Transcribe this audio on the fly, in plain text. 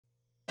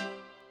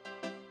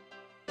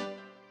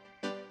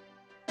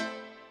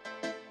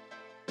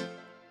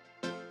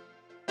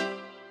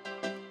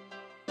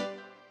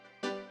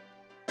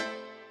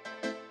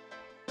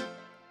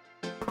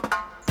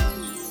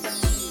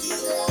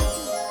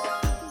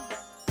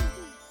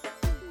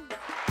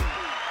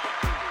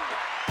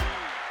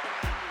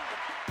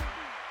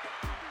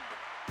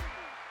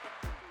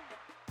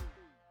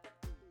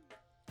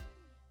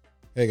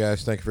Hey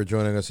guys, thank you for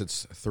joining us.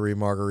 It's Three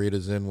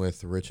Margaritas In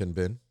with Rich and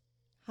Ben.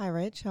 Hi,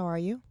 Rich. How are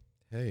you?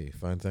 Hey,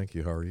 fine, thank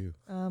you. How are you?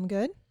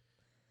 Good.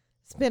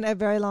 It's been a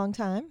very long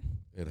time.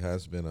 It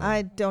has been.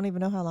 I don't even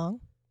know how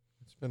long.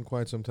 It's been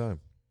quite some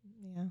time.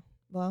 Yeah.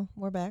 Well,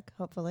 we're back,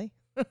 hopefully.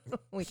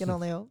 We can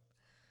only hope.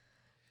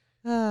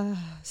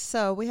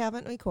 So we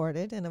haven't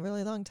recorded in a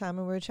really long time,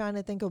 and we were trying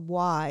to think of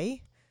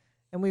why,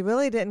 and we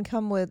really didn't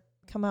come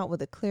out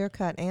with a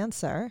clear-cut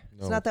answer. No.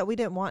 It's not that we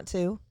didn't want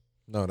to.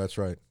 No, that's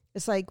right.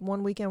 It's like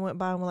one weekend went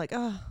by, and we're like,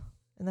 and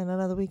then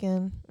another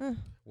weekend.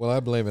 Well, I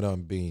blame it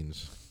on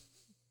Beans.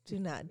 Do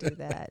not do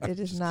that. It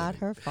is Just not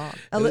kidding. her fault.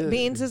 It is.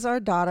 Beans is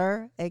our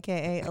daughter,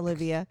 a.k.a.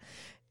 Olivia.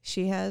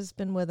 She has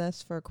been with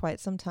us for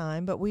quite some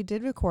time, but we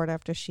did record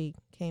after she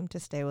came to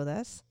stay with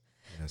us.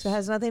 Yes. So it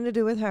has nothing to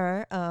do with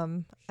her.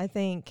 I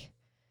think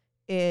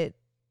it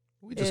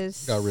We just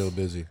is- got real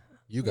busy.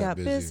 You got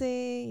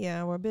busy.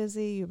 Yeah, we're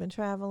busy. You've been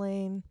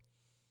traveling.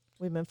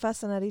 We've been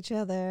fussing at each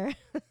other.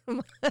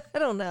 I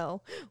don't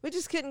know. We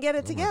just couldn't get it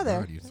Oh my together.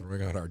 God, you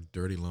throwing out our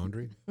dirty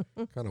laundry?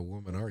 What kind of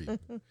woman are you?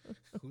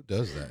 Who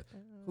does that?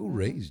 Who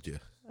raised you?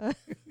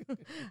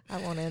 I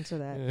won't answer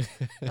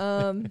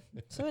that.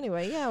 So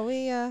anyway, yeah,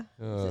 we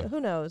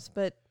who knows,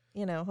 but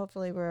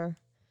hopefully we're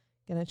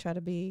gonna try to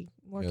be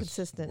more Yes,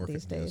 consistent more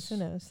these days. Who yes.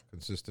 knows?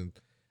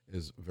 Consistent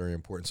is very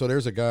important. So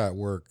there's a guy at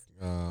work,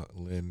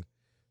 Lynn,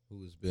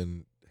 who has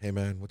been, hey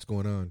man, what's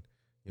going on?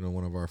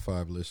 One of our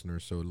 5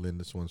 listeners. So Lynn,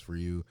 this one's for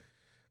you.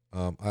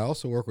 I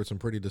also work with some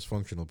pretty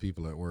dysfunctional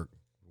people at work.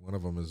 One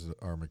of them is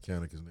our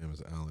mechanic. His name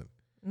is Alan.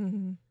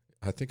 Mm-hmm.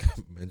 I think I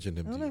mentioned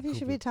him. I don't to know if you, you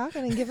should be Cooper.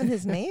 talking and giving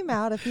his name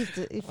out if you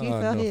felt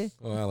no. he.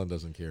 Oh, Alan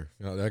doesn't care.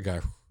 No, that guy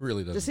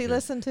really doesn't. Does he care.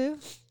 listen too?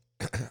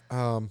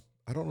 I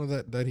don't know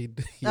that he.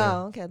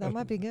 Oh, okay, that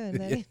might be good.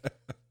 Then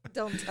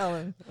don't tell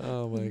him.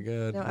 Oh my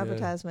God. No yeah.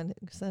 advertisement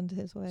sent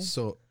his way.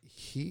 So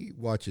he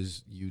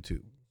watches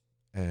YouTube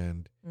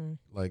and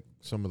like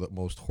some of the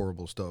most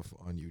horrible stuff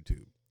on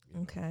YouTube.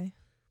 Okay.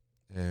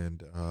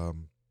 And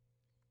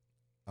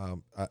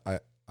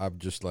I'm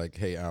just like,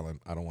 hey Alan,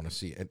 I don't want to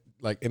see it.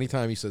 Like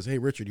anytime he says, hey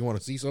Richard, you want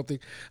to see something?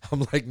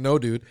 I'm like, no,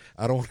 dude,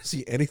 I don't want to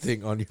see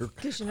anything on your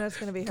Because you know it's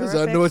going to be because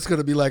horrific. I know it's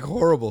gonna be like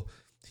horrible.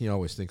 He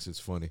always thinks it's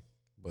funny,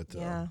 but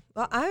Yeah.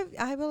 Well,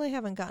 I really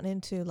haven't gotten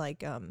into like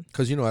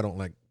because I don't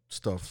like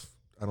stuff.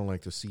 I don't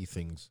like to see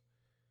things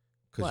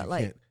because What, you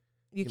like can't.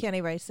 you can't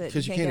erase it.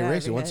 Because you get can't it out of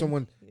erase it. your Once head.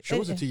 someone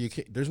shows it to you,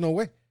 there's no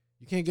way.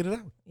 You can't get it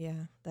out. Yeah,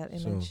 that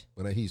So, image.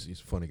 but he's a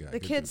funny guy. The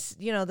Good dude. kids,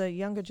 the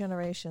younger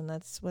generation,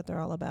 that's what they're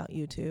all about,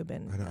 YouTube.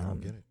 And I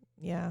don't get it.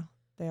 Yeah,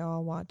 they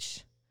all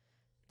watch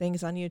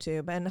things on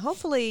YouTube. And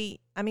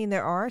hopefully,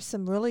 there are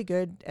some really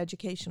good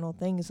educational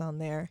things on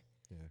there.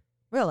 Yeah.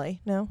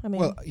 Really? No?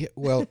 Well,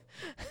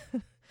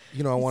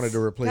 I wanted to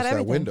replace got that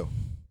everything. window.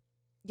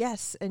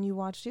 Yes, and you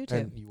watch YouTube.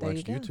 And you There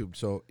watched go. YouTube.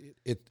 So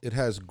it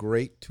has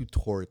great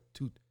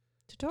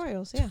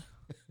Tutorials, yeah.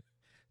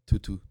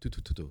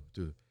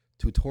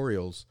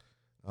 tutorials.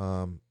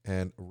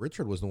 And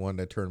Richard was the one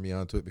that turned me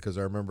on to it because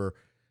I remember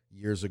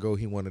years ago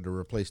he wanted to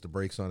replace the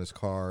brakes on his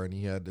car and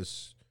he had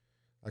this,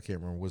 I can't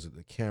remember, was it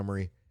the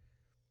Camry?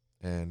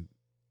 And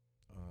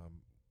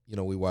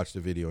we watched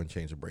the video and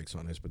changed the brakes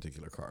on his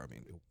particular car.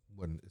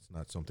 It's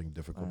not something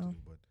difficult to Wow. do,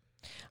 but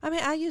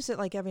I use it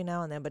like every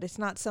now and then, but it's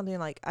not something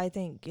like I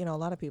think, a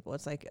lot of people,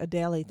 it's like a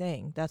daily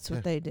thing. That's what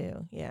Yeah. they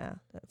do. Yeah.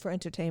 For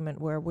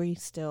entertainment, where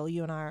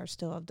you and I are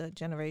still of the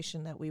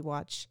generation that we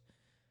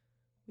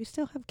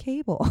still have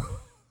cable.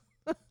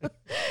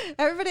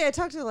 Everybody I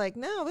talk to like,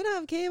 no, we don't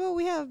have cable.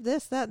 We have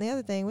this, that, and the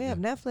other thing. We have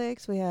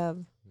Netflix. We have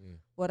yeah.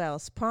 what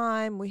else?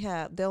 Prime.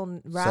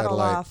 They'll rattle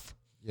Satellite. off.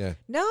 Yeah.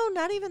 No,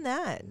 not even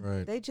that.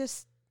 Right. They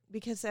just,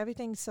 because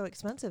everything's so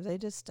expensive, they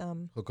just,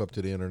 Hook up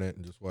to the internet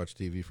and just watch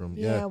TV from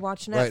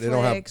watch Netflix. Right.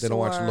 They don't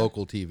watch or-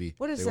 local TV.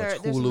 What is they there?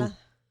 Watch There's Hulu.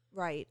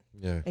 right.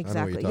 Yeah. I know what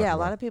Exactly. you're Yeah, a talking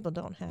lot about. of people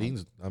don't have.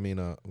 Beans.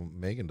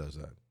 Megan does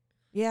that.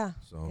 Yeah.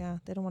 So Yeah,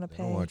 they don't want to they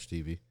pay. don't watch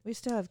TV. We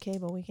still have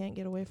cable. We can't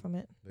get away from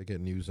it. They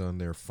get news on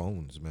their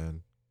phones,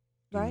 man.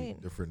 Through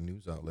Right. Different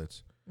news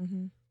outlets.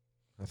 Mm-hmm.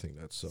 I think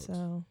that sucks.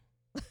 So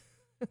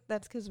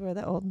that's because we're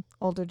the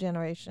older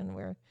generation.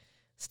 We're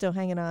still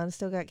hanging on,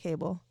 still got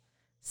cable.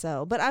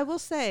 So, but I will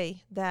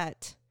say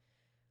that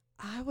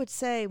I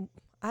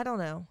don't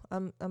know.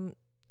 I'm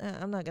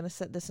not going to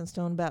set this in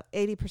stone. About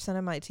 80%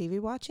 of my TV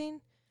watching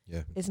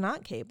Yeah. is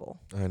not cable.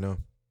 I know.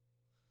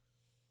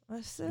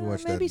 So You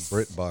watch that maybe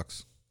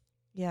BritBox.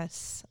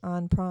 Yes,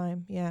 on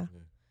Prime. Yeah. Yeah.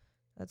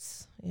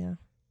 That's yeah.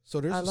 So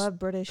there's I love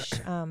British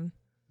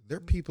there are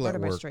people murder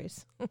at work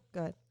mysteries. Go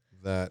ahead.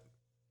 that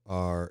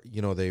are,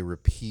 they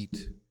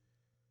repeat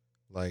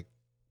like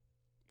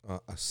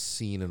a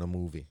scene in a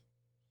movie.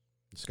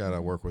 This guy that I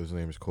work with, his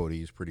name is Cody.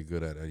 He's pretty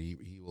good at it.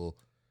 He will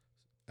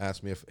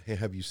ask me hey,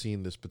 have you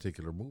seen this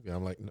particular movie?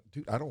 I'm like, no,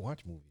 dude, I don't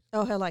watch movies.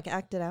 Oh, he'll like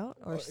act it out,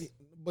 or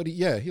But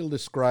he'll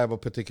describe a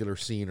particular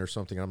scene or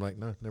something. I'm like,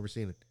 no, never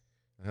seen it.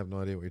 I have no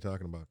idea what you're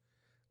talking about.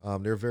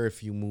 There are very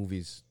few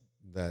movies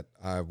that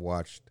I've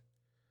watched.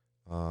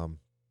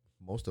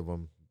 Most of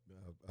them,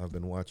 I've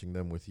been watching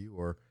them with you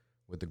or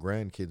with the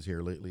grandkids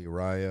here lately,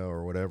 Raya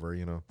or whatever,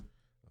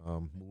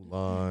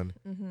 Mulan.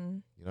 Mm-hmm.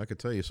 You know, I could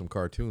tell you some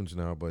cartoons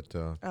now, but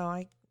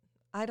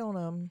I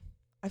don't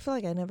I feel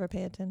like I never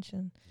pay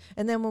attention.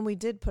 And then when we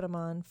did put them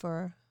on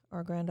for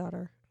our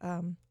granddaughter,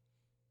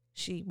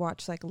 she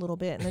watched like a little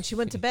bit and then she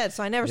went to bed,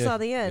 so I never Yeah, saw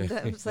the end.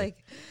 yeah. I was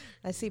like,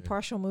 I see Yeah.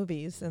 partial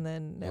movies and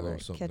then never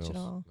something catch it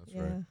else. all. That's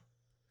yeah. right.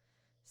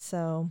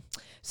 So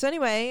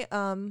anyway,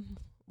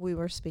 we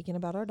were speaking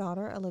about our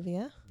daughter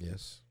Olivia,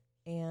 Yes.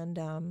 and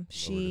that.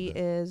 she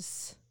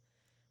is,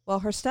 well,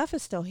 her stuff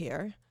is still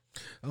here,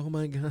 Oh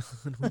my God,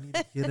 we need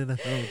to get in the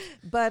house.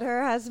 but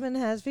her husband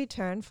has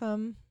returned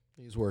from,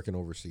 He's working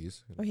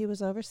overseas. or he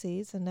was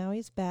overseas, and now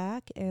he's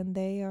back, and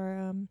they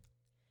are,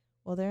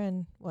 well, they're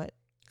in what?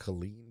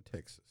 Killeen,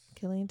 Texas.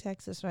 Killeen,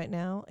 Texas right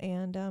now,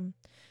 and they're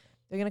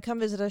going to come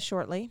visit us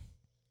shortly.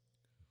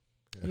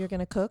 Yeah. You're going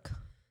to cook?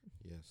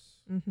 Yes.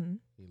 Mm-hmm.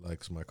 He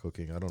likes my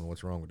cooking. I don't know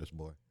what's wrong with this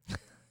boy.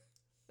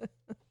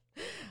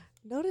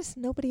 Notice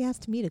nobody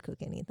asked me to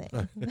cook anything.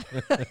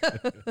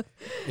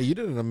 Hey, you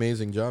did an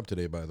amazing job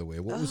today, by the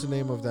way. What was the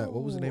name of that?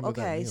 What was the name of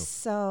that Okay, meal?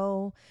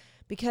 so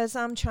because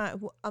I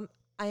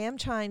am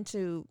trying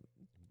to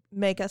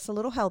make us a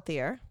little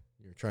healthier.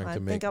 You're trying I to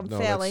make. think I'm no,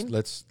 failing.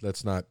 Let's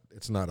not.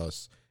 It's not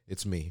us.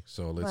 It's me.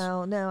 So let's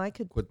Well, no, I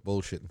could. quit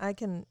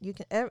bullshitting. You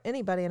can.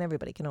 Anybody and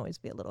everybody can always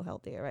be a little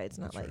healthier, right? It's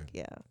not That's like right.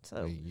 yeah.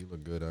 So Hey, you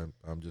look good.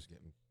 I'm just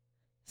getting.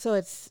 so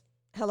it's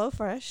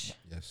HelloFresh.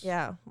 Yes.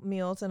 Yeah,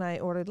 meals, and I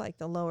ordered like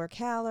the lower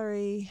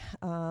calorie.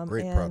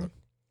 Great and product.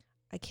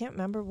 I can't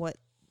remember what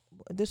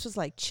this was,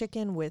 like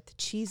chicken with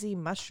cheesy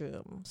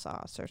mushroom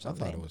sauce or I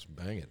something. thought it was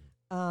banging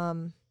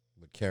Um,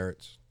 with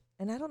carrots.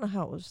 and I don't know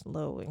how it was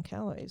low in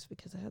calories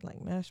because I had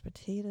like mashed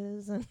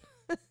potatoes and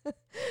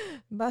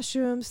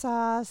mushroom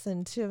sauce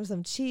and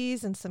some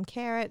cheese and some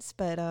carrots,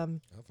 but I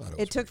thought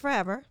it took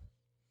forever.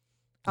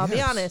 I'll be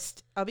Yes.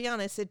 honest.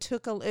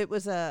 It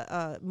was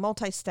a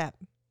multi-step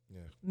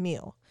Yeah.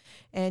 meal.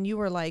 And you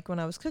were like, when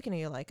I was cooking it,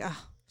 you're like,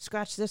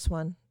 scratch this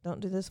one. Don't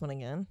do this one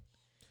again.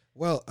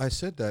 Well, I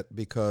said that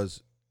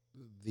because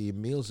the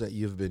meals that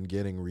you've been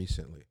getting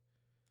recently,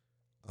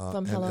 From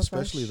and HelloFresh?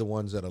 especially the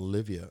ones that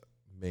Olivia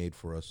made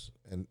for us,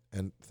 and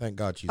thank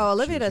God she.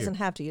 Olivia she was doesn't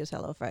have to use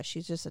HelloFresh.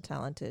 She's just a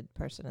talented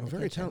person in here. the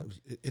Very kitchen.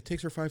 talented. It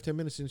takes her 5-10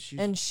 minutes, and she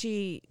And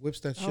she, whips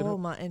that shit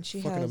up. and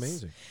she Fucking has,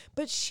 amazing.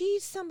 but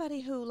she's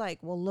somebody who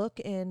like will look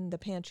in the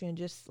pantry and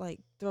just like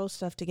throw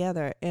stuff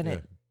together, and Yeah.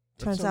 it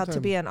But turns out to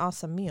sometime- be an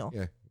awesome meal.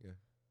 Yeah.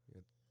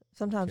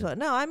 Sometimes Yeah. what?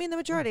 No, I mean the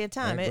majority of the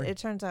I time agree. it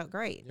turns out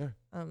great.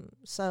 Yeah.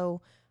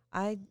 So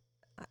I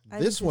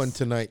This one just-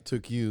 tonight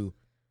took you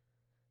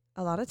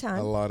a lot of time.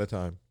 a lot of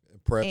time.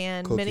 Prep,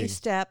 And cooking. many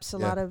steps, a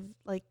Yeah. lot of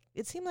like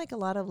it seemed like a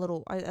lot of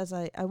little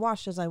I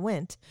watched as I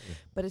went, Yeah.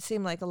 but it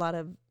seemed like a lot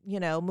of,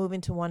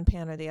 moving to one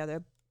pan or the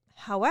other.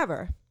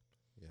 However,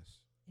 Yes.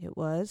 it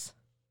was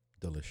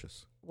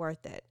Delicious.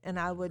 worth it. And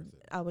I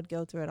would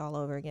go through it all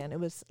over again. It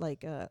was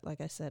like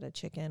I said, a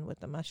chicken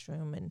with the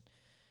mushroom and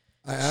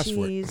I asked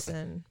for it. cheese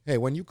and Hey,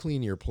 when you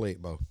clean your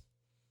plate, Bo,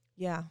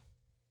 yeah.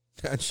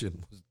 that shit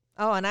was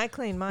Oh, and I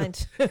cleaned mine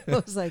too. I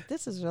was like,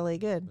 this is really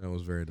good. that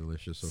was very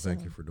delicious. So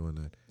thank you So, for doing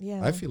that.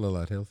 Yeah. I feel a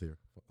lot healthier,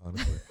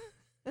 honestly.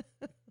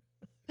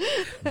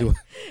 do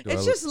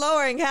it's I just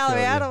lowering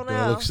calorie. I don't know. Do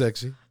I look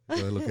sexy? Do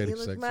I look You any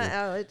look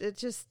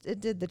sexy? it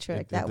did the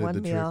trick. It that did one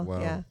the trick. meal. Wow,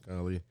 Yeah.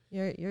 golly.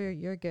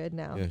 You're good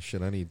now. Yeah,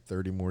 shit. I need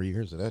 30 more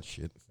years of that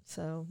shit.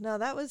 So no,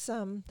 that was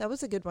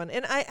a good one.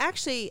 And I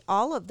actually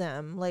all of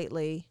them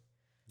lately.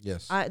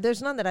 Yes.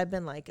 There's none that I've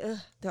been like, ugh,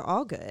 they're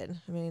all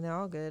good. I mean, they're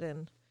all good,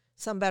 and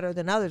some better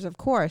than others, of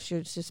course.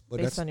 It's just But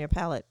based on your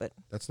palate. But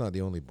That's not the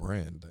only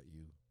brand that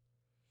you.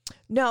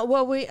 no,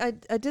 well, I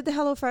did the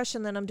HelloFresh,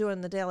 and then I'm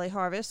doing the Daily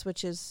Harvest,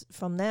 which is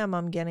from them.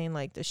 I'm getting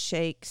like the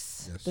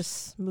shakes, Yes. the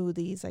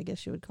smoothies, I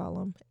guess you would call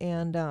them,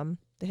 and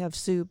they have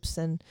soups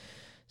and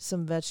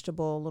some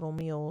vegetable little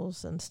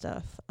meals and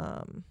stuff.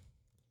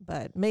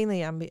 But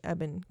mainly I've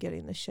been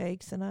getting the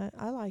shakes, and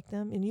I like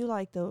them. And you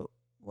like the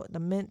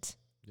mint.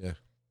 Yeah.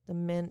 The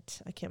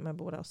mint. I can't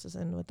remember what else is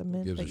in with the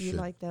mint, gives but a you shit.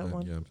 like that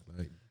one. Yeah,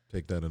 I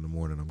take that in the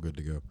morning. I'm good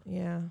to go.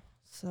 Yeah.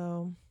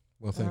 So,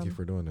 Well, thank you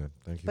for doing that.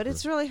 Thank you. but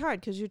it's really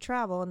hard because you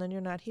travel and then you're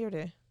not here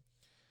to.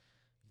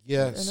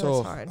 Yeah. I know So,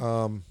 it's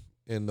hard.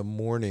 in the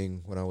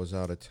morning when I was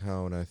out of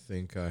town, I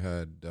think I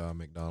had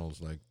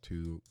McDonald's like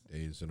 2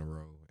 days in a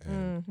row,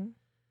 and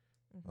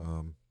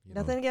Mm-hmm. you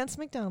Nothing know, against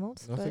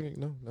McDonald's, nothing.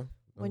 No. but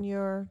when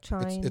you're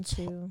trying it's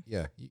to.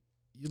 Yeah,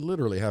 you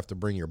literally have to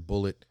bring your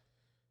bullet.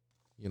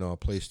 A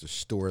place to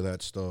store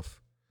that stuff.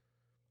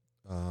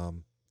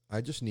 I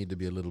just need to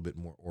be a little bit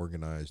more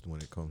organized when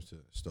it comes to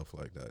stuff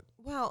like that.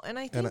 Well, and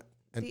I think.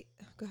 and-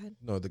 Go ahead.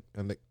 No, the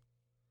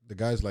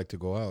guys like to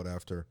go out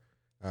after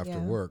Yeah.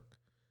 work,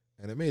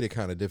 and it made it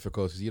kind of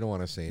difficult because you don't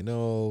want to say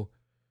no,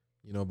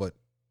 but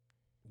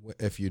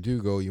if you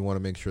do go, you want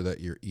to make sure that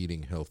you're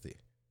eating healthy,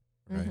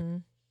 right?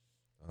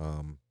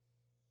 Mm-hmm.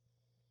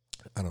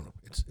 I don't know.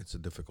 It's a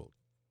difficult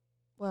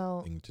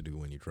Well, thing to do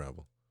when you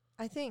travel.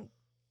 I think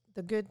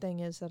the good thing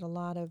is that a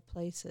lot of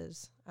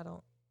places, I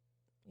don't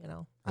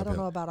I bet.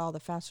 know about all the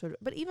fast food,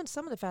 but even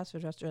some of the fast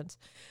food restaurants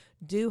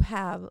do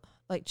have,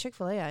 like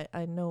Chick-fil-A,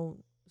 I know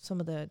some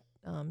of the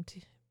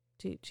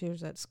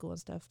teachers at school and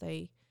stuff,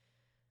 they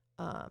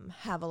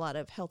have a lot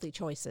of healthy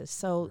choices.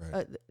 So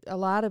Right. A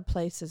lot of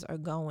places are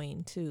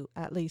going to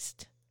at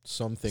least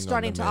Something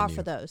starting on the to menu.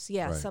 offer those.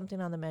 Yeah, Right. something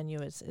on the menu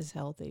is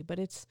healthy. But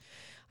it's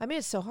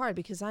so hard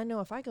because I know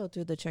if I go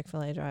through the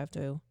Chick-fil-A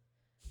drive-thru,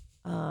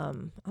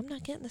 I'm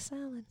not getting the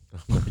salad.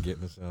 I'm not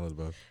getting a salad,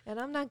 bro. And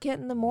I'm not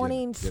getting the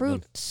morning getting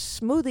fruit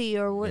smoothie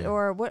or what Yeah.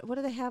 or what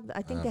do they have?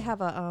 I think they don't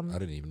have a I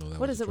didn't even know that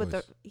what was is it with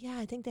the choice.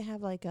 I think they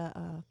have like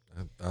a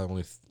I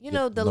only you get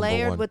know, the number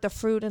layered one. with the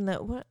fruit and the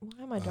why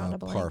am I drawing a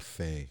blank?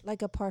 Parfait.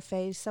 Like a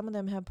parfait. Some of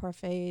them have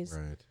parfaits.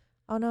 Right.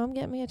 Oh no, I'm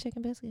getting me a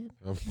chicken biscuit.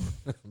 I'm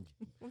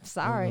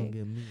sorry.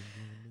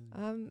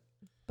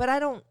 But I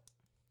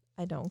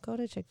don't go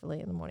to Chick-fil-A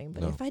in the morning,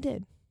 but No. if I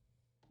did,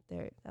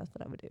 that's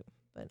what I would do.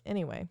 But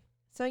anyway.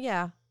 So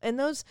yeah, and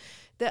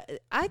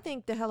I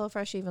think the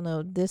HelloFresh, even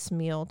though this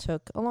meal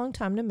took a long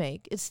time to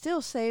make, it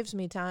still saves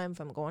me time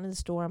from going to the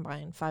store and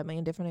buying 5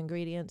 million different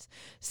ingredients,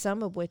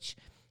 some of which,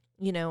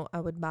 I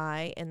would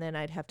buy and then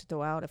I'd have to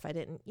throw out if I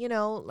didn't,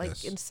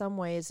 Yes. in some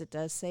ways it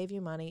does save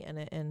you money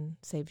and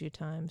saves you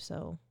time.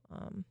 So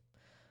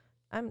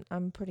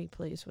I'm pretty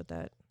pleased with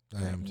that.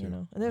 I am too.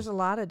 And there's a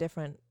lot of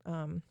different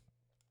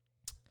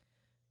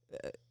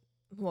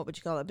what would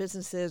you call it,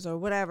 businesses or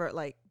whatever,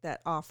 like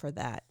that offer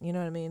that. You know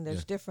what I mean? There's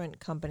Yeah. different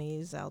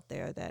companies out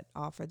there that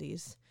offer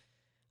these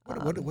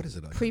What is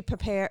it?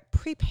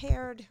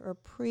 prepared or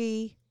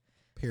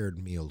Paired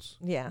meals.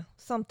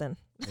 something.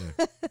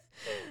 Yeah.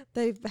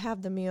 They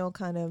have the meal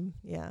kind of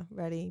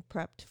ready,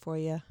 prepped for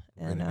you,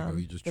 and Ready to go.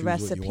 You just the choose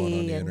recipe what you want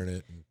on the and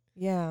internet. And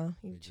you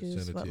They just choose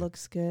send it what to you.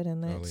 looks good,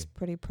 and Probably. it's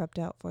pretty prepped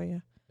out for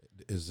you.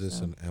 is this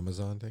So. an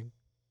Amazon thing?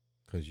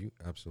 Because you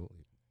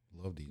absolutely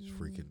love these Mm.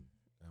 freaking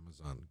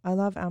Amazon. I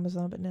love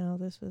Amazon, but now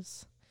this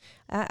was,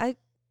 I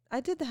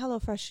did the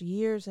HelloFresh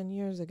years and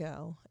years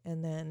ago,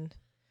 and then,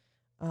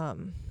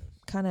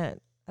 kind of,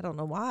 I don't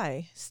know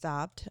why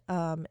stopped.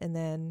 And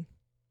then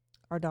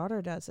our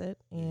daughter does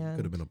it, and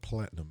Could have been a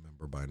platinum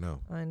member by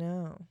now. I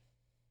know,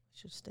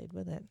 should have stayed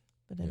with it.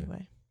 But Yeah.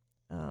 anyway,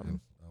 And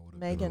I would have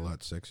Megan- been a lot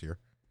sexier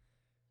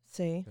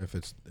see,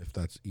 if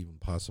that's even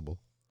possible.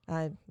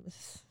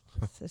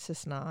 it's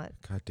just not.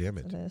 God damn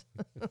it! It is.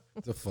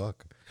 The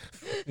fuck?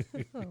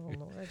 Oh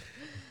Lord.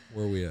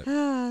 Where we at?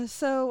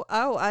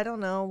 I don't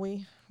know.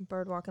 We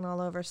bird walking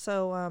all over.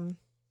 So,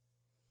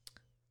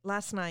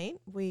 last night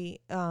we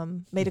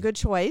made a good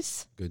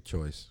choice. Good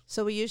choice.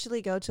 So we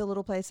usually go to a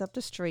little place up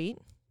the street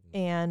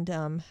and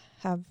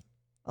have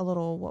a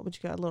little, what would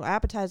you call it, a little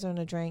appetizer and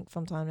a drink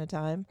from time to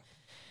time.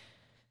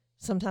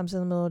 Sometimes in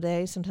the middle of the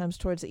day, sometimes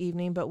towards the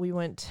evening. But we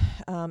went,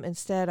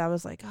 instead, I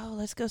was like, oh,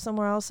 let's go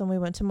somewhere else. And we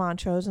went to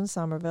Montrose in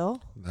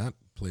Somerville. That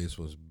place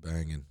was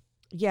banging.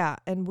 Yeah.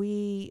 And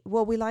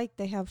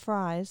they have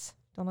fries.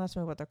 Don't ask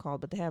me what they're called,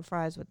 but they have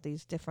fries with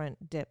these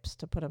different dips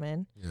to put them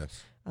in.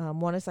 Yes.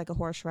 One is like a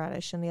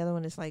horseradish, and the other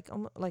one is like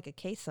a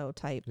queso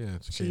type. Yeah,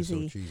 it's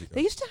Cheesy. cheesy.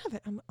 They used to have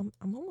it.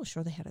 I'm almost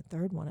sure they had a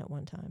third one at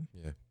one time.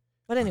 Yeah.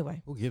 But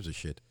anyway, Who gives a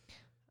shit?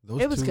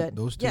 it was good.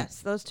 Those two.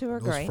 Yes, those two are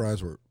those great.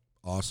 fries were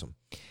awesome.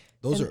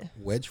 Those And- are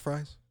wedge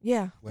fries,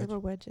 Yeah, Wedge? they were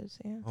wedges.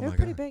 Yeah, Oh they were my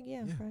pretty God. big.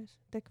 Yeah, Yeah. fries,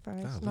 thick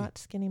fries, Golly. not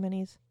skinny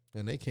minis.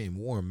 and they came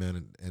warm,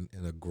 man,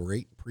 and a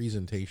great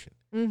presentation.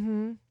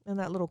 Mm-hmm. And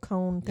that little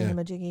cone Yeah.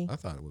 thingamajiggy. I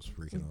thought it was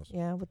freaking awesome.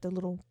 Yeah, with the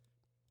little,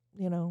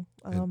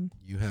 And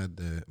you had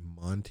the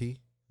Monty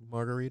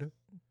margarita.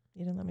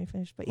 you didn't let me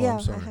finish, but Oh, I'm yeah,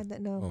 I sorry. had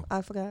that. No, Oh.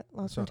 I forgot.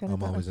 Lost my So train of I'm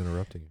thought. always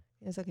interrupting you.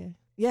 It's okay.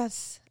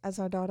 Yes, as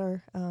our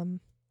daughter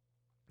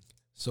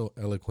So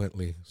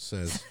eloquently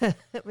says,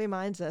 it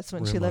reminds us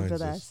when she lived with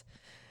Reminds us.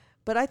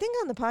 But I think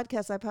on the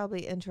podcast I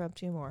probably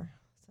interrupt you more.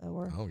 So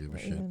we're. I don't give a we're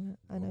shit. even-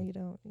 I know Oh. you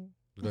don't.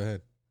 Go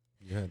ahead.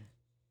 You had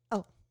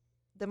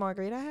The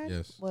margarita I had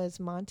yes. was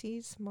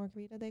Monty's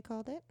margarita. They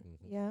called it. Mhm.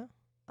 Yeah.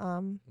 At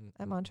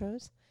Mhm.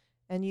 Montrose.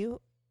 And do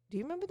you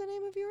remember the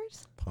name of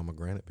yours?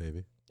 Pomegranate,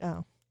 baby.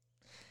 Oh.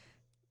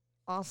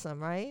 Awesome,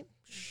 right?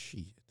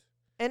 Shit.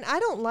 And I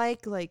don't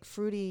like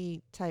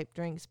fruity type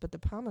drinks, but the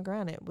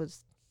pomegranate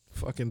was,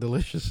 Fucking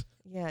delicious.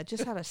 it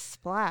just had a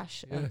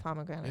splash Yeah, of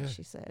pomegranate, yeah,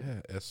 she said.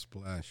 Yeah, a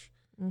splash.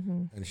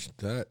 Mm-hmm. And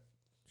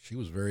she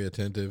was very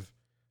attentive.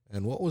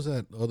 And what was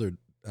that other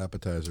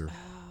appetizer?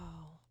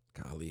 Oh,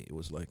 Golly, it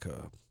was like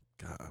God.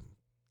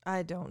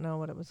 I don't know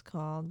what it was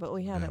called, but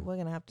we had Yeah. it. We're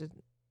going to have to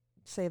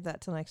save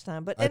that till next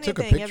time. But I took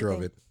a anything, picture of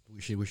everything- it. We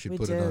should We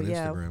put it on do,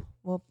 yeah. Instagram.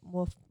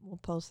 We'll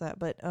post that.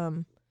 But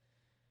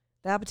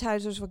the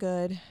appetizers were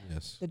good.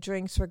 Yes. The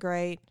drinks were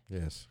great.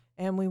 Yes.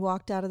 And we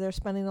walked out of there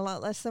spending a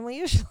lot less than we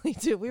usually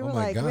do. We Oh were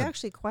my we God.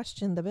 actually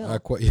questioned the bill.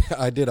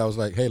 I did. I was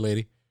like, "Hey,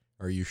 lady,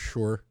 are you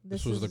sure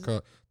this was the This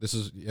cost?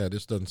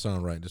 This doesn't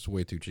sound right. This is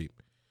way too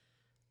cheap."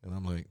 And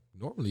I'm like,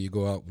 normally you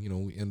go out, we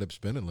end up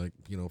spending like,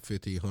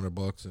 $50,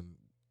 $100, and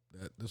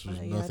this was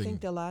I nothing.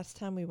 think the last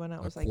time we went out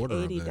a was like quarter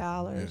of that.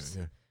 $80.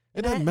 Yeah. It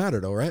And doesn't matter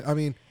though, right? I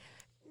mean,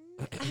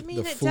 I mean,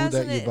 the it food that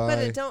doesn't. you But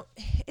buy- it don't.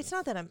 It's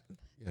not that I'm.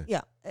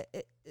 Yeah. Yeah.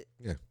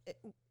 Yeah.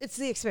 It's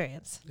the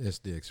experience. It's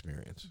the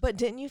experience. But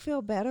didn't you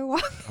feel better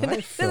walking? I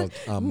felt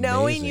amazing.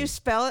 Knowing you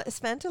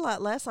spent a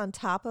lot less on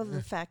top of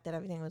the fact that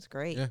everything was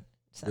great. Yeah.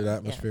 So, Good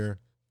atmosphere.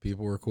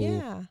 People were cool.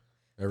 Yeah.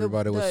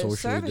 Everybody was the socially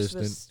service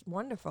distant. was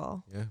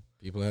wonderful. Yeah.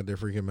 People had their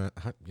freaking,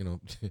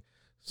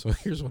 So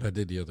here's what I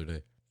did the other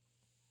day.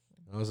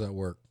 I was at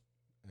work,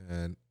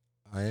 and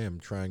I am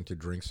trying to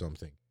drink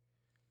something,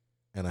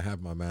 and I have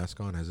my mask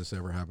on. Has this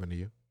ever happened to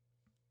you?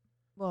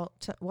 Well,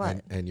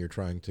 what? And you're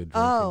trying to drink,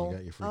 and you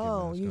got your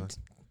freaking mask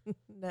on.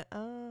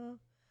 No,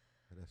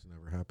 That's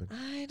never happened.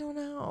 I don't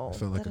know. I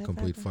felt like a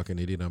complete fucking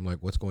idiot. I'm like,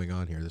 what's going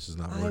on here? This is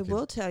not working. I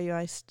will tell you,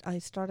 I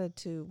started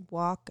to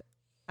walk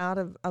out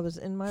of. I was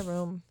in my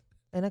room,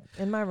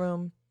 in my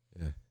room,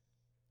 Yeah.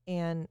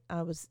 and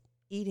I was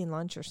eating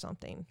lunch or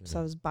something. Yeah. So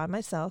I was by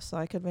myself, so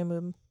I could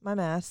remove my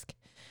mask,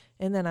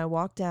 and then I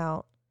walked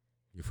out.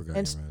 You forgot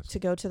and your mask. to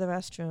go to the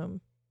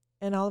restroom,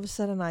 and all of a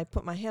sudden I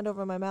put my hand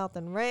over my mouth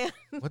and ran.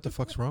 What the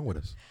fuck's wrong with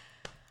us?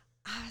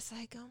 I was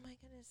like, oh my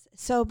goodness.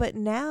 So, but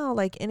now,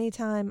 like,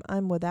 anytime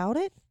I'm without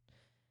it,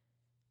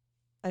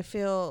 I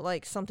feel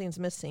like something's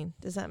missing.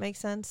 Does that make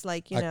sense?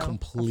 Like, I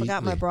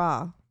forgot my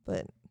bra,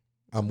 but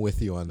I'm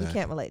with you on that. You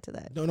can't relate to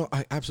that. No,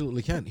 I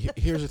absolutely can.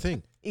 Here's the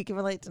thing. You can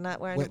relate to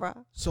not wearing a bra.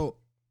 So,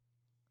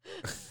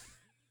 but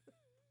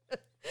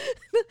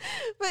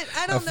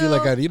I don't know. I feel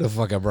like I need a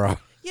fucking bra.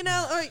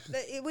 Or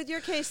with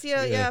your case,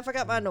 I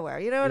forgot my underwear.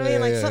 You know what I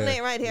mean? Like, something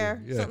ain't right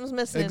here. Yeah. Something's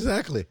missing.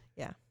 Exactly.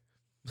 Yeah.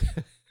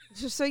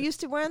 Just so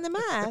used to wearing the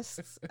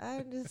masks.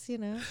 I just,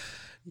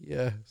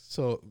 Yeah.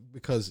 So,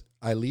 because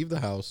I leave the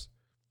house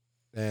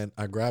and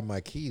I grab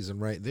my keys, and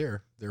right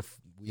there,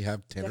 we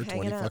have 10 or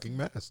 20 fucking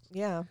masks.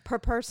 Yeah. Per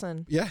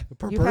person. Yeah.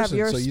 Per you person.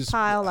 Have your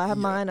pile. I have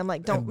mine. I'm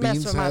like, don't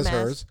mess with my mask.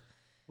 Hers,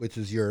 which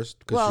is yours.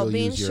 Well,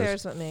 Beans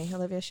shares with me.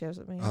 Olivia shares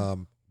with me.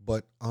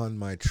 But on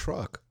my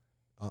truck,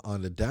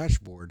 on the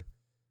dashboard,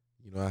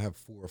 I have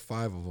 4 or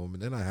 5 of them,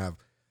 and then I have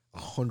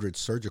 100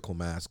 surgical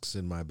masks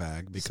in my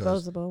bag because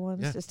disposable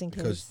ones, just in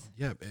case.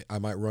 Yeah, I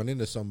might run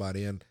into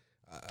somebody, and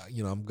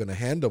I'm gonna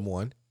hand them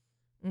one,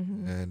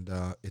 and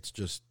it's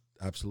just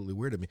absolutely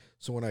weird to me.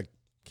 So when I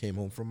came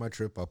home from my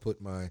trip, I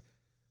put my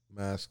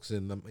masks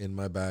in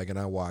my bag, and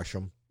I wash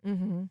them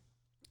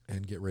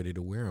and get ready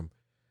to wear them.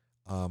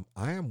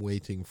 I am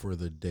waiting for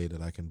the day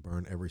that I can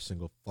burn every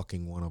single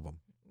fucking one of them.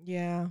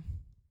 Yeah.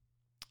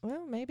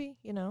 Well, maybe,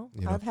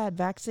 I've had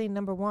vaccine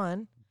number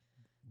 1.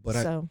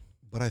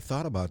 But I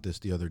thought about this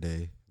the other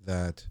day,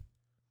 that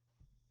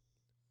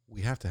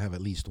we have to have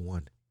at least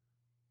one.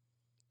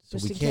 So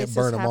just we can't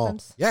burn them all.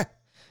 Yeah.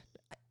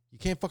 You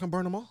can't fucking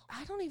burn them all?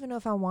 I don't even know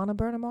if I want to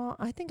burn them all.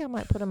 I think I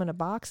might put them in a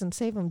box and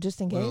save them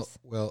just in case.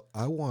 Well,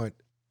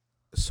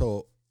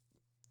 so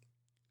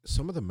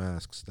some of the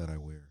masks that I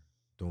wear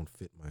don't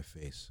fit my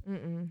face.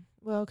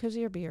 Well, because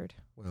of your beard.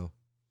 Well,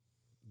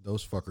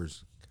 those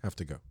fuckers have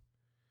to go.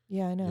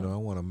 Yeah, I know. I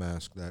want a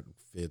mask that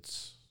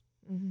fits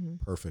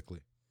perfectly.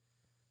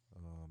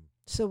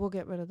 So we'll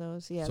get rid of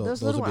those. Yeah, so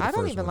those little ones. I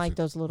don't even like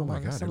those little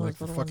ones. Oh my God, they're like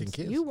for fucking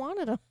kids. You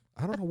wanted them.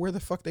 I don't know where the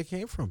fuck they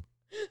came from.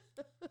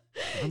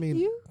 I mean,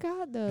 you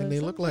got those. And they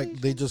look like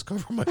they just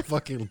cover my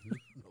fucking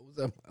nose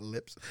and my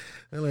lips.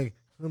 I'm like,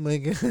 oh my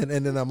God.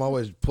 And then I'm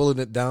always pulling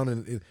it down,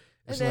 and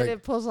it's then like,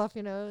 it pulls off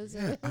your nose.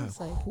 Yeah,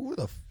 who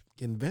the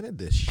invented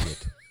this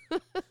shit?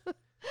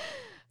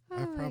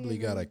 I probably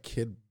got a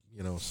kid,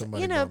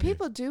 somebody.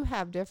 People do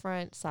have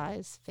different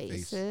size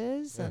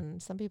faces, and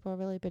some people are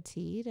really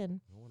petite. And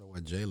I wonder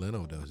what Jay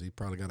Leno does. He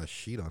probably got a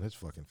sheet on his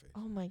fucking face.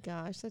 Oh my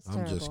gosh, that's I'm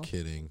terrible. just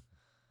kidding.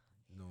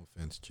 No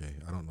offense, Jay.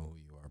 I don't know who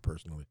you are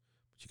personally,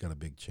 but you got a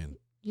big chin.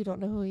 You don't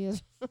know who he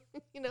is.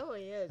 You know who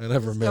he is. I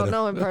never met him. Don't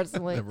know him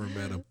personally. Never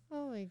met him.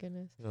 Oh my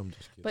goodness. I'm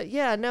just kidding. But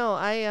yeah, no,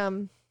 I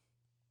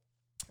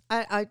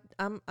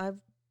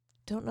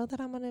don't know that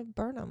I'm gonna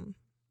burn them.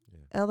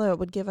 Yeah. Although it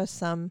would give us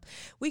some.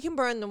 We can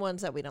burn the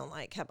ones that we don't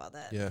like. How about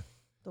that? Yeah.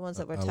 The ones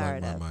that we're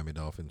tired of. of. Miami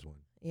Dolphins one.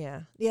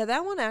 Yeah. Yeah,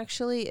 that one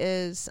actually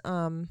is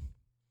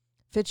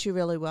fits you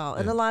really well.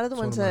 Yeah. And a lot of the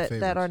ones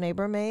that our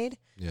neighbor made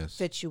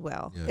fit you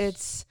well. Yes.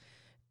 It's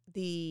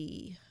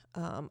the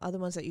other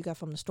ones that you got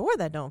from the store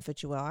that don't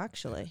fit you well,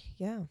 actually.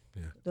 Yeah.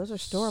 Those are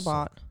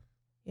store-bought.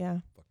 Yeah.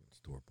 Fucking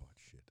store-bought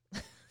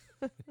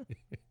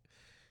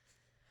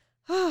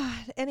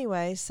shit.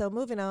 Anyway, so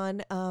moving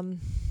on.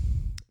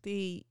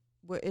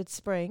 It's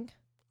spring,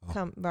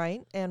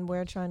 right? And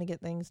we're trying to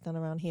get things done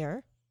around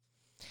here.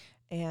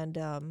 And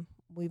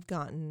we've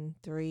gotten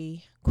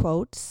 3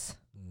 quotes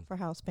for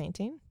house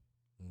painting.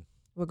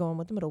 We're going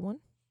with the middle one.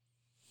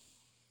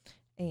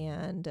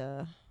 And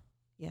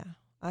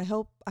I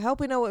hope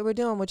we know what we're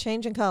doing. We're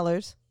changing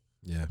colors.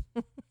 Yeah.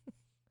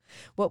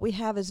 What we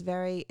have is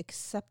very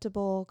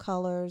acceptable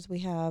colors.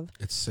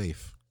 It's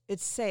safe.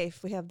 It's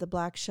safe. We have the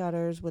black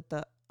shutters with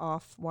the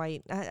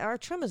off-white. Our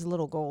trim is a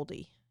little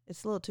goldy.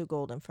 It's a little too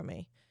golden for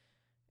me.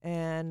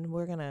 And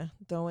we're going to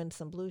throw in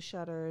some blue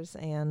shutters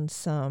and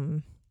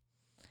some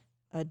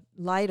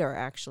lighter,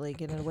 actually,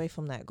 getting away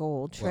from that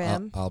gold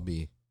trim. Well,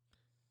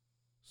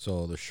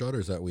 so the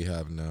shutters that we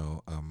have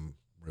now, I'm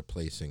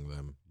replacing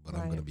them, but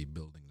I'm going to be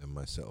building them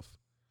myself.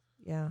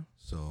 Yeah.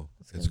 So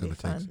It's it's gonna going be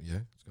to take,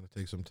 fun. it's going to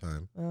take some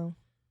time. Well,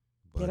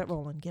 But get it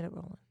rolling. Get it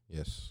rolling.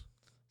 yes,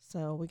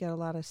 So we got a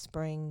lot of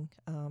spring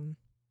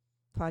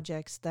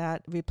projects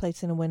that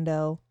replacing a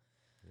window,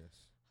 yes,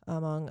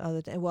 among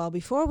other things. Well,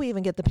 before we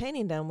even get the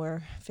painting done,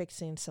 we're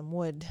fixing some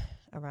wood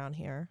around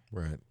here.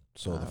 right.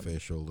 So the Um,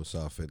 facial, the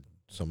soffit,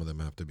 some of them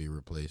have to be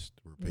replaced,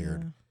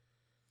 repaired.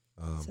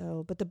 Yeah.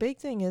 So, but the big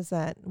thing is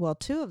that, well,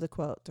 two of the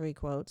three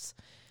quotes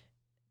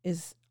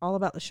is all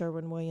about the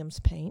Sherwin-Williams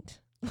paint.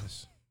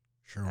 Yes,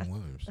 Sharon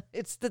Williams.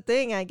 It's the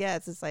thing, I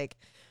guess. It's like,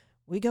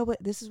 we go with,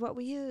 this is what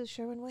we use,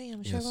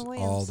 Sherwin-Williams, Yes,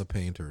 Sherwin-Williams. all the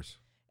painters.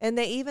 And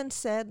they even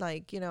said,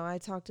 like, I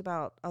talked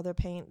about other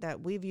paint that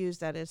we've used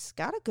that it's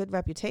got a good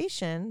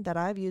reputation that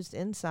I've used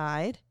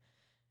inside.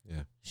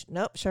 Yeah.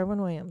 Nope,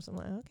 Sherwin-Williams. I'm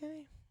like,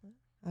 okay.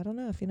 I don't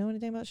know if you know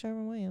anything about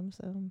Sherwin-Williams.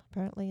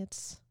 Apparently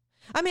it's,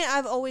 I mean,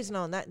 I've always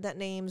known that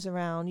name's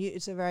around.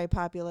 It's a very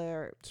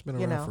popular, It's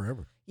been around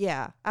forever.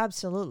 yeah,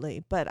 absolutely.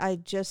 But I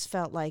just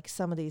felt like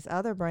some of these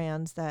other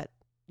brands that,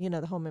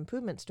 the home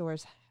improvement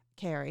stores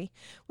carry,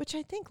 which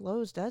I think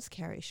Lowe's does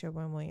carry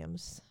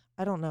Sherwin-Williams.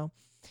 I don't know.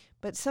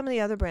 But some of the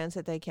other brands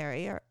that they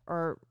carry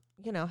are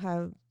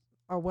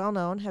well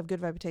known, have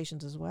good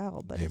reputations as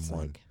well. But Name it's one.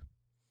 like,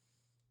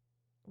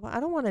 well, I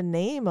don't want to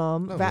name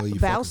them. No, well, you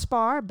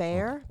Valspar,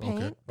 Bear okay,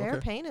 Paint. Bear okay.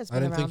 Paint has I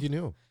been didn't around. think you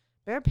knew.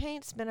 Bear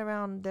Paint's been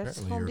around. There's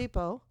Apparently Home you're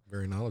Depot.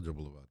 Very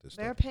knowledgeable about this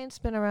Bear stuff. Paint's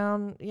been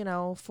around,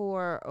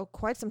 for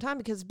quite some time,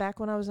 because back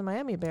when I was in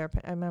Miami, I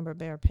remember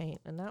Bear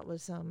Paint, and that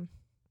was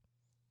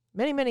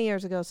many, many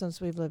years ago since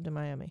we've lived in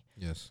Miami.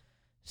 Yes.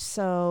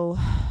 So,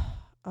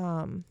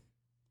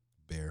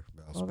 Bear,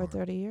 Valspar. over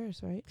 30 years,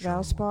 right?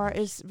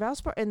 Sherwin-Williams.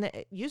 Valspar, and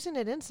using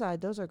it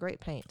inside, those are great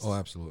paints. Oh,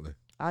 absolutely.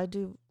 I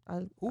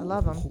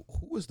love them.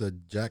 Who was the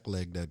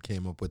jackleg that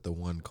came up with the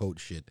one coat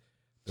shit?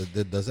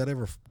 Does that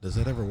ever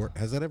work?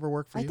 Has that ever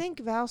worked for you? I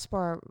think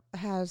Valspar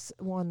has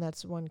one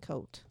that's one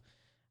coat.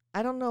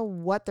 I don't know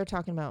what they're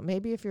talking about.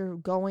 Maybe if you're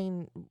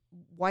going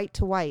white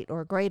to white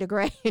or gray to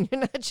gray and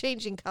you're not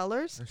changing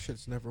colors. That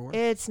shit's never worked.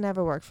 It's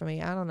never worked for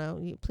me. I don't know.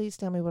 Please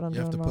tell me what I'm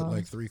You have doing to put wrong.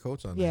 like 3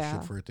 coats on that Yeah.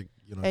 shit for it to,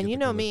 and get you the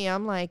know color. me,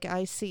 I'm like,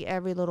 I see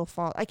every little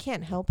fault. I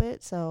can't help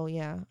it. So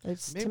yeah,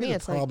 it's Maybe to me, the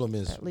it's problem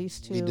like is at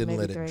least 2, we didn't maybe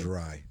let 3. it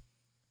dry.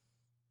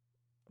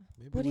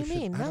 Maybe What do we you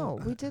should- mean? I No,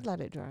 don't- we did let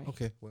it dry.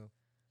 Okay, well,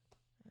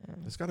 Yeah.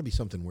 there's got to be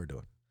something we're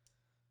doing.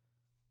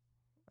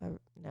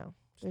 No,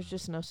 there's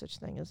just no such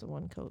thing as a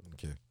one coat.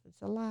 Okay,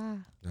 It's a lie.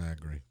 I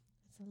agree.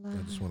 It's a lie.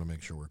 I just want to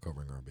make sure we're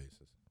covering our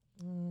bases.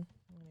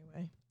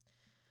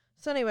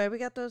 Anyway, we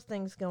got those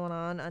things going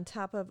on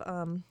top of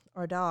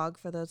our dog.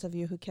 For those of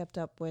you who kept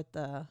up with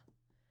Bella.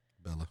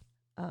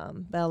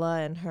 Bella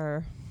and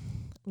her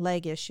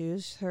leg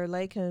issues, her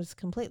leg is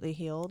completely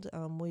healed.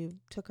 We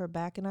took her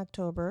back in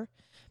October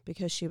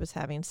because she was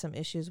having some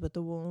issues with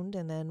the wound,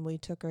 and then we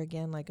took her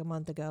again like a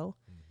month ago,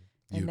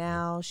 and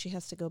now she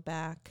has to go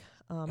back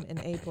in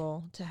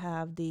April to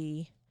have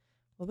the,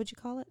 what would you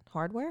call it?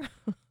 Hardware?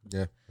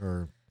 Yeah,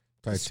 or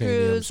The titanium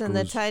screws and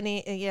the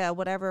tiny,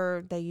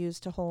 whatever they use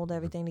to hold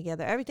everything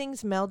together.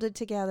 Everything's melded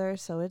together,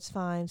 so it's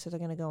fine. So they're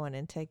going to go in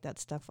and take that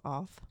stuff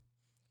off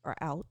or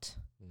out.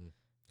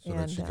 so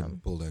that she can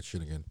pull that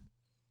shit again.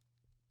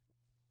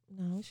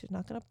 No, she's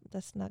not going to.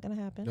 That's not going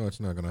to happen. No, it's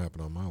not going to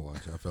happen on my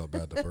watch. I felt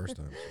bad the first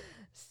time.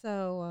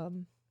 So,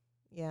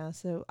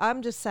 so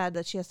I'm just sad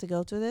that she has to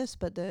go through this.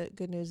 But the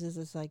good news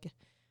is like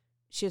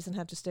she doesn't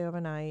have to stay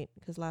overnight,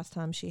 because last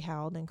time she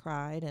howled and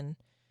cried, and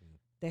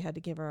they had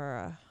to give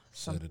her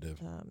Sedative.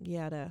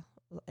 the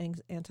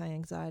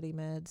anti-anxiety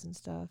meds and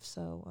stuff.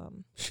 So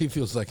She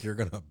feels like you're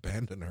going to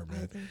abandon her, I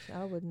man. think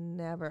I would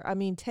never. I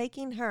mean,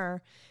 taking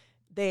her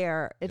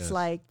there, it's Yes,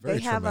 like very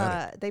they have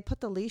traumatic. they put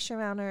the leash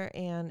around her,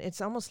 and it's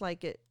almost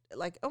like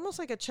almost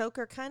like a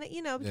choker kind of,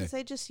 because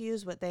they just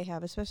use what they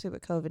have, especially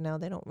with COVID now.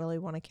 They don't really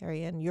want to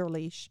carry in your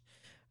leash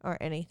or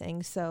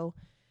anything. So,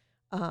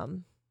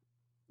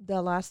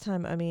 the last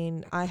time, I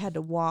mean, I had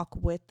to walk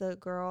with the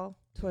girl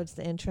towards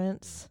the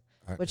entrance,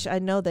 which I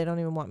know they don't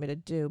even want me to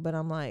do, but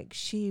I'm like,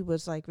 she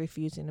was like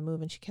refusing to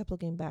move, and she kept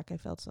looking back. I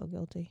felt so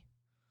guilty.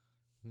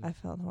 I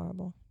felt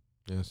horrible.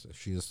 Yes,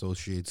 she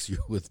associates you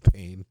with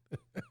pain.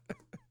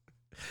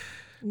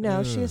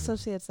 No, she Ugh.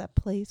 associates that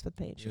place with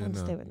pain. She Yeah, wants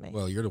to no. stay with me.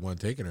 Well, you're the one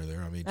taking her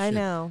there. I mean, I shit.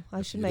 know. I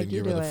If should you make didn't you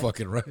give do her the it.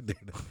 fucking ride there.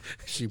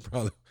 She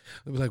probably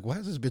would be like, "Why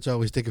is this bitch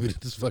always taking me to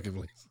this fucking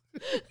place?"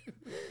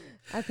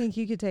 I think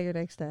you could take her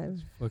next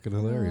time. Fucking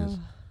hilarious.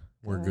 Oh,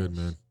 We're good,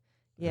 gosh. man.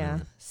 Yeah.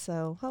 Anyway.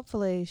 So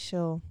hopefully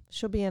she'll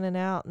be in and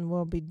out, and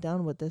we'll be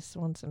done with this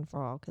once and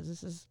for all, because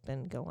this has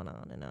been going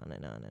on and on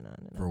and on and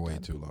on and For on. way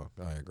too long.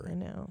 I agree. I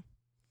know.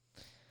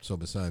 So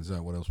besides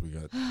that, what else we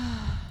got?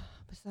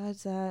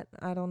 Besides that,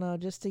 I don't know.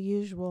 Just the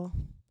usual.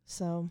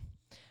 So,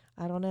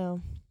 I don't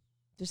know.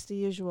 Just the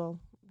usual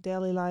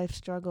daily life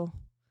struggle.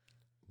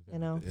 You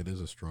know. It is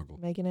a struggle.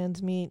 Making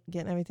ends meet,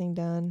 getting everything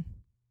done.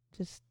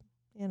 Just,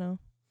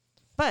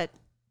 But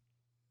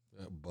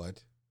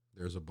But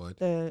there's a but.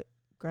 the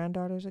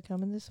granddaughters are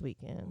coming this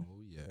weekend. Oh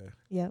yeah.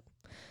 Yep.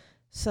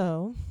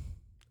 So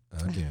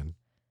Again.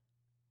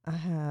 I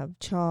have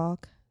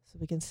chalk so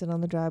we can sit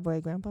on the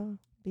driveway. Grandpa,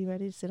 be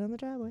ready to sit on the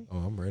driveway. Oh,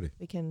 I'm ready.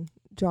 We can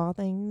draw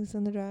things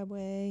in the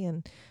driveway,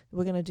 and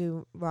we're going to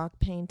do rock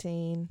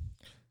painting.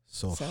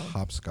 So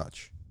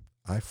hopscotch.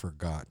 I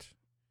forgot.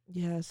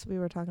 Yes, we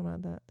were talking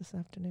about that this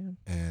afternoon.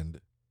 And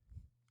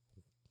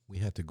we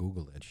had to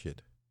Google that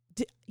shit.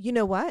 You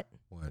know what?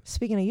 What?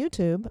 Speaking of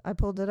YouTube, I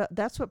pulled it up.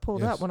 That's what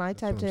pulled up when I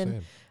typed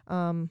in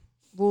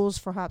rules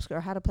for hopscotch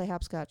or how to play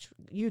hopscotch.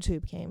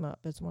 YouTube came up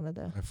as one of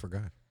the. I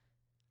forgot.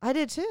 I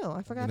did too.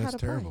 I forgot how to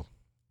terrible.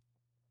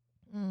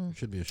 play. We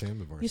should be ashamed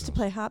of ourselves. Used to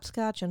play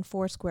hopscotch and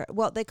Foursquare.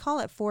 Well, they call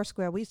it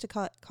Foursquare. We used to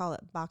call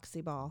it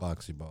boxy ball.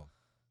 Boxy ball.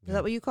 Is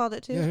that what you called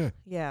it too? Yeah.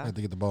 Yeah. I had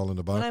to get the ball in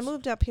the box. When I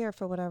moved up here,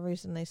 for whatever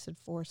reason, they said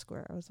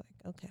Foursquare. I was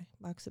like, okay,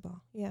 boxy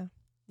ball. Yeah.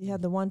 You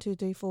had the 1, 2,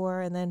 3,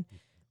 4, and then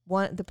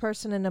the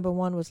person in number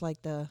 1 was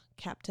like the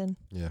captain.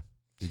 Yeah.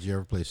 Did you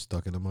ever play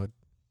Stuck in the Mud?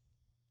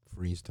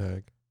 Freeze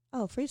tag?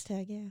 Oh, freeze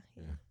tag. Yeah.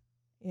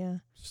 Yeah.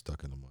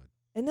 Stuck in the mud.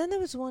 And then there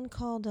was one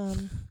called.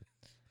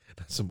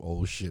 That's some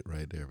old shit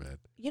right there, man.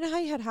 You know how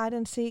you had hide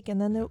and seek, and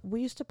then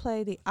we used to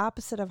play the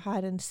opposite of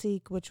hide and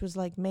seek, which was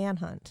like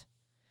manhunt.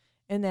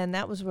 And then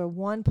that was where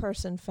one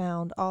person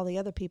found all the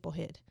other people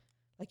hid.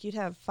 Like you'd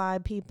have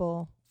 5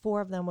 people,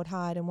 4 of them would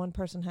hide, and one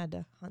person had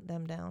to hunt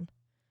them down.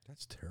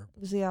 That's terrible.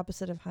 It was the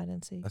opposite of hide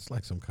and seek. That's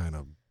like some kind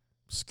of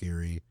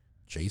scary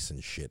Jason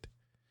shit.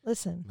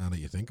 Listen. Now that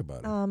you think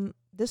about it.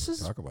 This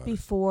was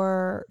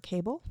before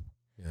cable.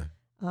 Yeah.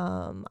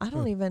 I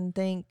don't even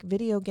think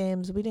video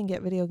games. We didn't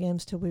get video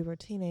games till we were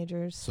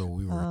teenagers. So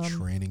we were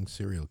training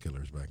serial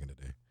killers back in the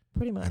day.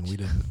 Pretty much. And we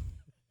didn't.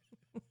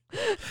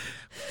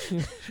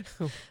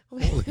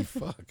 Holy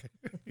fuck.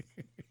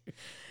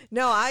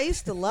 No, I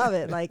used to love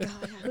it. Like,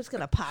 who's going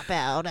to pop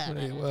out?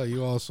 Hey, well,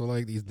 you also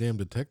like these damn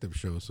detective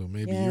shows, so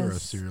maybe you're a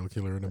serial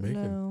killer in the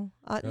making.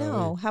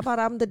 No. How about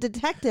I'm the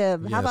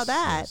detective? How about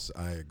that? Yes,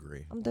 I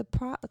agree. I'm the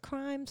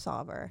crime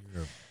solver.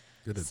 You're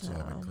good at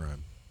solving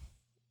crime.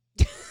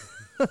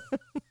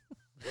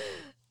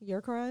 Your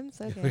crimes?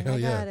 Okay, well,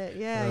 I got it.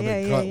 Yeah, I've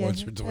been caught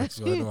once or twice,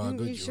 so I know how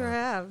good you sure are.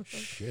 have.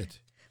 Shit.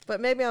 But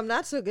maybe I'm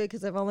not so good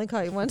because I've only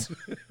caught you once.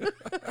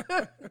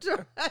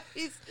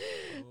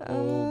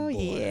 Oh, boy.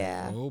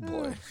 Yeah. Oh,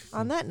 boy.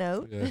 On that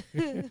note.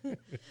 Yeah.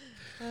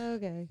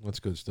 Okay. That's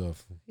good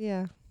stuff.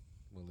 Yeah.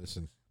 Well,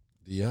 listen,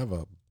 do you have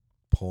a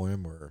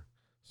poem or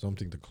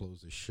something to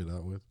close this shit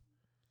out with?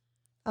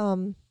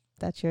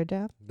 That's your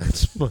job.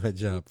 That's my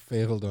job.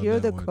 Failed on You're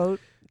that the one. quote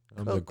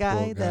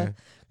guy,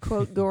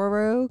 quote the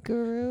quote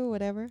guru,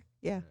 whatever.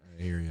 Yeah.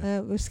 I hear you.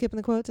 We're skipping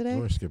the quote today?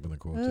 We're skipping the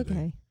quote today.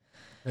 Okay.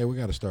 Hey, we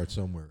got to start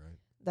somewhere, right?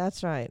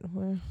 That's right.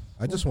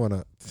 I just want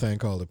to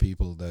thank all the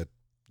people that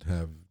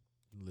have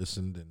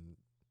listened and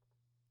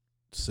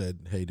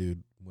said, hey,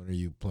 dude, when are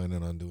you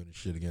planning on doing this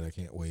shit again? I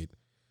can't wait.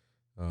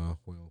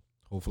 Well,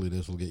 hopefully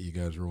this will get you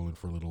guys rolling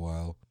for a little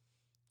while.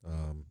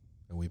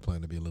 And we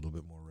plan to be a little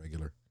bit more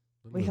regular,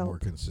 a little bit more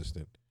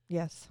consistent.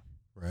 Yes.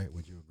 Right?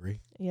 Would you agree?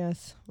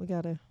 Yes. We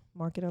got to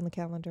mark it on the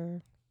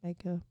calendar,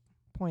 make a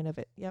point of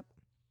it. Yep.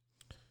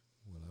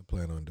 Well, I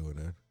plan on doing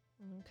that.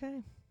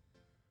 Okay.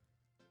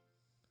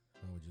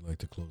 How would you like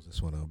to close this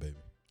one out, baby?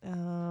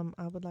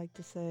 I would like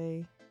to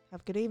say,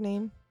 have a good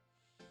evening.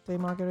 3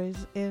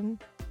 margaritas in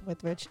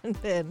with Rich and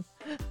Ben.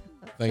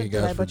 Thank you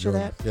guys Did I for butcher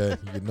joining. that?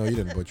 Yeah, no, you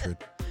didn't butcher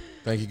it.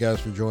 Thank you guys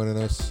for joining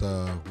us. We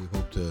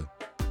hope to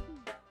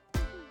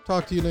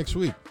talk to you next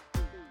week.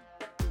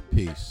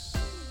 Peace.